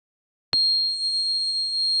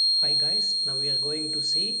to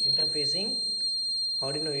see interfacing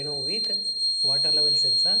Arduino Uno with water level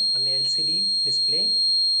sensor and LCD display,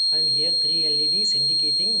 and here 3 LEDs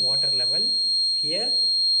indicating water level. Here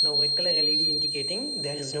now red color LED indicating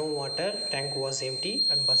there is no water, tank was empty,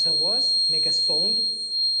 and buzzer was make a sound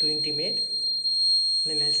to intimate.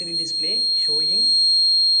 Then LCD display showing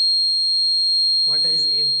water is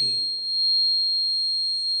empty.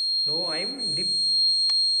 Now I am dip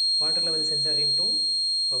water level sensor into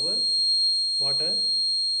our water.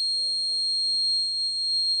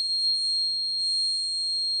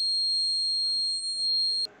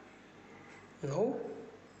 Now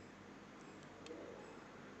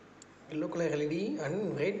yellow color LED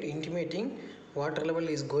and red intimating water level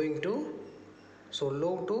is going to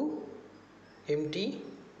low to empty.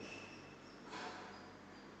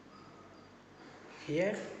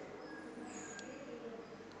 Here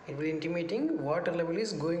it will intimating water level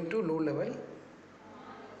is going to low level.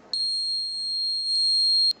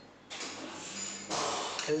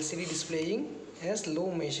 LCD displaying as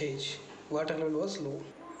low message, water level was low.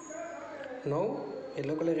 Now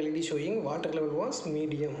yellow color LED showing water level was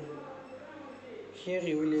medium. Here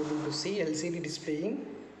you will able to see LCD displaying.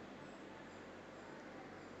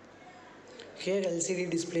 Here LCD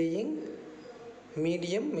displaying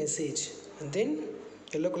medium message, and then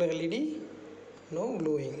yellow color LED now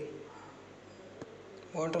glowing.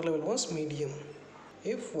 Water level was medium.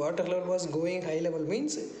 If water level was going high level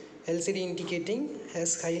means LCD indicating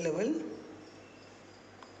as high level.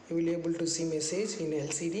 You will able to see message in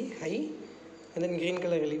LCD high, and then green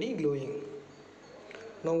color LED glowing.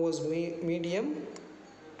 Now was medium.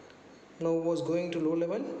 Now was going to low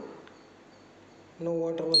level. Now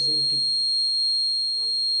water was empty.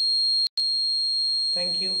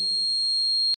 Thank you.